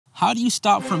How do you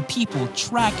stop from people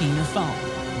tracking your phone?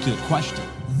 Good question.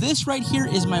 This right here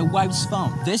is my wife's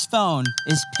phone. This phone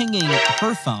is pinging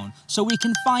her phone so we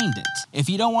can find it. If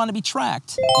you don't want to be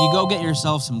tracked, you go get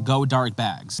yourself some GoDark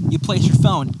Bags. You place your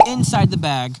phone inside the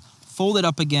bag, fold it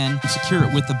up again, and secure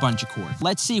it with a bunch of cord.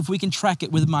 Let's see if we can track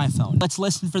it with my phone. Let's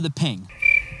listen for the ping.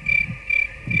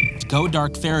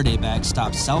 GoDark Faraday bags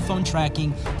stop cell phone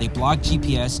tracking, they block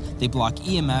GPS, they block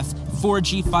EMF,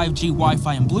 4G, 5G,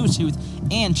 Wi-Fi, and Bluetooth,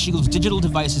 and shields digital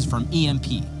devices from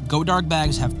EMP. GoDark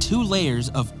bags have 2 layers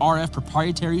of RF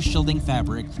proprietary shielding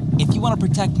fabric. If you want to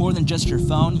protect more than just your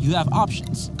phone, you have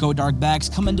options. GoDark bags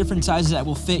come in different sizes that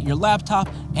will fit your laptop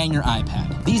and your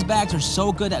iPad. These bags are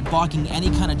so good at blocking any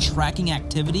kind of tracking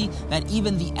activity that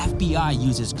even the FBI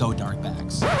uses GoDark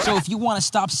bags. So if you want to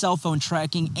stop cell phone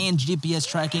tracking and GPS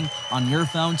tracking on your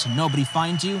phone so nobody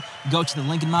finds you, go to the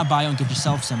link in my bio and get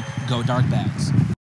yourself some GoDark bags.